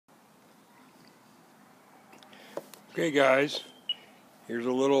Okay guys, here's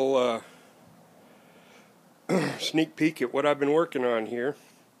a little sneak peek at what I've been working on here,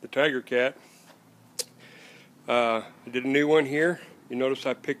 the Tigercat. I did a new one here. You notice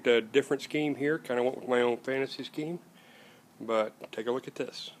I picked a different scheme here, kind of went with my own fantasy scheme, but take a look at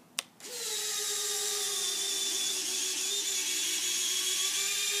this.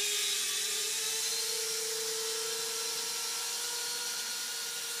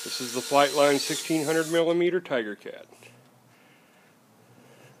 This is the Flightline 1600mm Tigercat.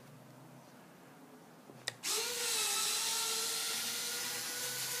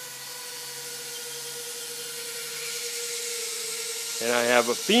 And I have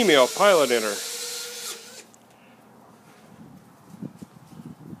a female pilot in her.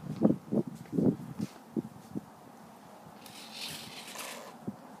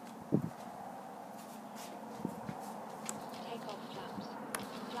 Takeoff flaps.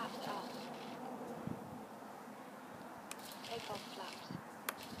 Flaps up. Takeoff flaps.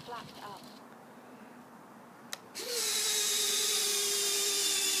 Flaps up.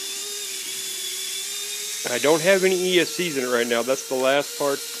 I don't have any ESCs in it right now. That's the last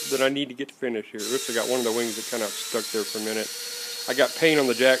part that I need to get finished here. Oops, I got one of the wings that kind of stuck there for a minute. I got paint on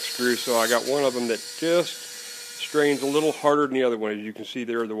the jack screw, so I got one of them that just strains a little harder than the other one. As you can see,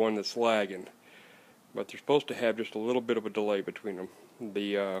 they're the one that's lagging. But they're supposed to have just a little bit of a delay between them.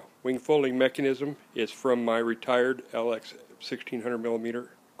 The wing folding mechanism is from my retired LX 1600mm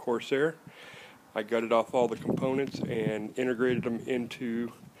Corsair. I gutted off all the components and integrated them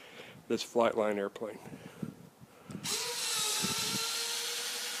into this Flightline airplane.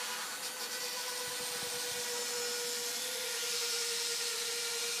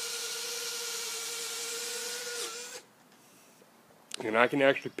 And I can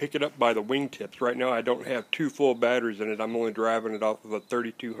actually pick it up by the wingtips. Right now I don't have two full batteries in it. I'm only driving it off of a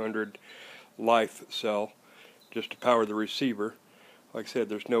 3200 life cell just to power the receiver. Like I said,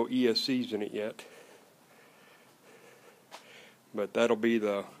 there's no ESCs in it yet. But that'll be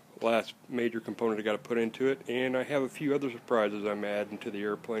the last major component I got to put into it. And I have a few other surprises I'm adding to the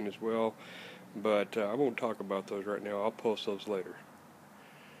airplane as well. But I won't talk about those right now. I'll post those later.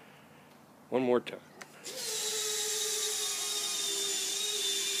 One more time.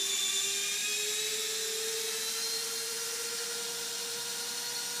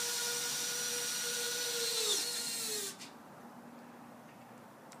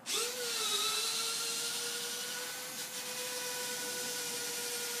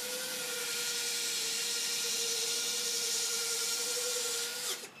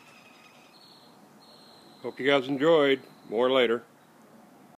 Hope you guys enjoyed. More later.